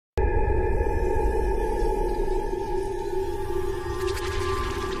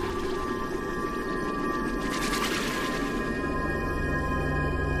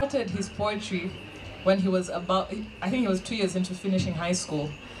poetry when he was I think he was 2 years into finishing high school.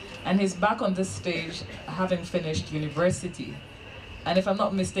 And he's back on this stage having finished university. And if I'm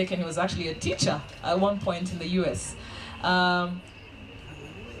not mistaken, he was actually a teacher at one point in the US.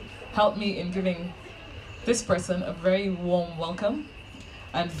 Help me in giving this person a very warm welcome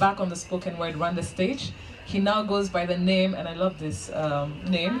and back on the spoken word Rwanda stage. He now goes by the name, and I love this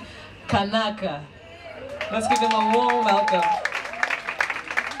name, Kanaka. Let's give him a warm welcome.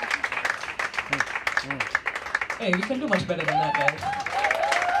 Hey, we can do much better than that, guys.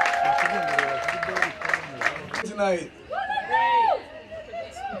 Tonight.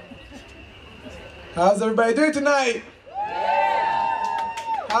 How's everybody doing tonight?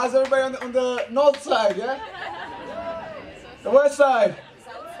 How's everybody on the north side, yeah? The west side?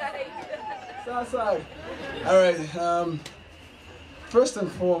 South side. All right. First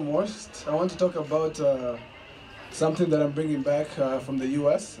and foremost, I want to talk about something that I'm bringing back from the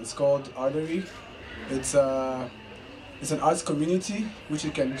US. It's called Artery. It's an arts community which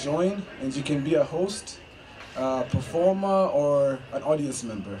you can join, and you can be a host, performer, or an audience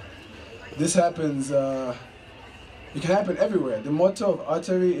member. This happens, it can happen everywhere. The motto of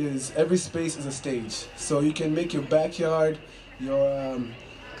Artery is every space is a stage. So you can make your backyard, your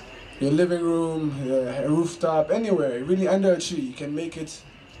living room, a rooftop, anywhere, really under a tree, you can make it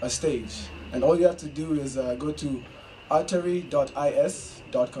a stage. And all you have to do is go to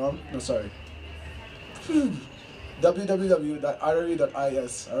artery.is.com, no sorry,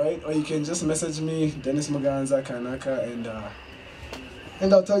 www.artery.is, alright? Or you can just message me, Dennis Muganza Kanaka,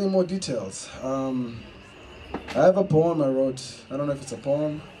 and I'll tell you more details. I have a poem I wrote. I don't know if it's a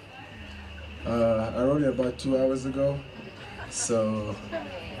poem. I wrote it about 2 hours ago. So,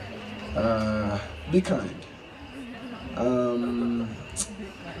 be kind.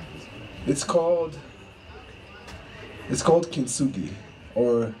 It's called Kintsugi,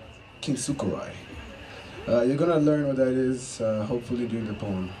 or Kintsukurai. You're gonna learn what that is, hopefully during the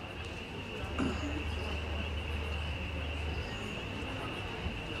poem.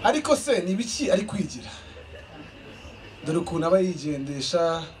 Ariko se ni biki ari kwigira? Dore ukuntu aba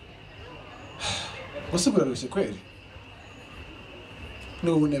yigendesha. Gusubira rushe kweri.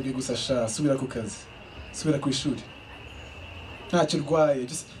 N'ubu nebwe gusa sha, subira ku kazi. Subira ku ishuri. Ntacyo urwaye,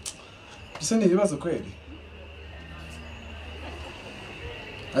 gisa ni ibibazo kweri.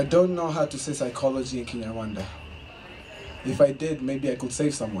 I don't know how to say psychology in Kinyarwanda. If I did, maybe I could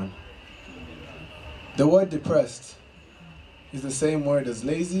save someone. The word depressed is the same word as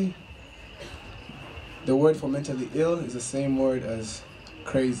lazy. The word for mentally ill is the same word as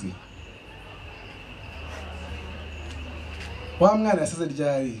crazy. Wa mwana yasize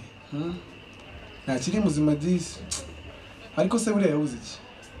ryari? Ntakiri muzima disi. Ariko se buriya yabuze iki?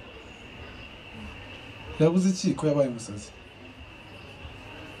 Yabuze iki ko yabaye umusazi?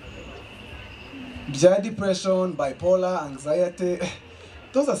 Bya depression, bipolar, anxiety,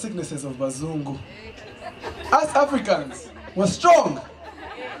 those are sicknesses of Bazungu. Us Africans, we're strong.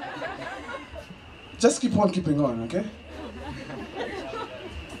 Just keep on keeping on, okay?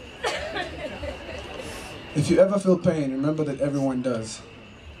 If you ever feel pain, remember that everyone does.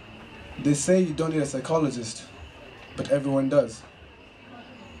 They say you don't need a psychologist, but everyone does.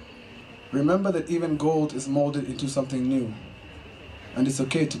 Remember that even gold is molded into something new, and it's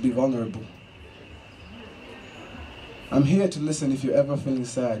okay to be vulnerable. I'm here to listen if you're ever feeling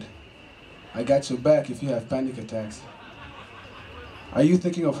sad. I got your back if you have panic attacks. Are you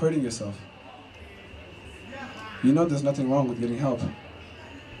thinking of hurting yourself? You know there's nothing wrong with getting help.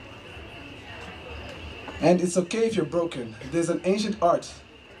 And it's okay if you're broken. There's an ancient art,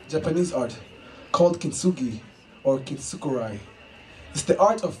 Japanese art, called kintsugi, or kintsukurai. It's the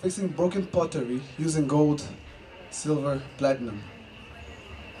art of fixing broken pottery using gold, silver, platinum.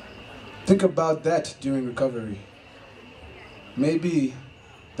 Think about that during recovery. Maybe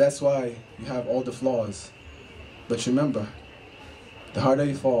that's why you have all the flaws. But remember, the harder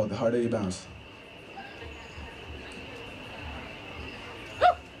you fall, the harder you bounce.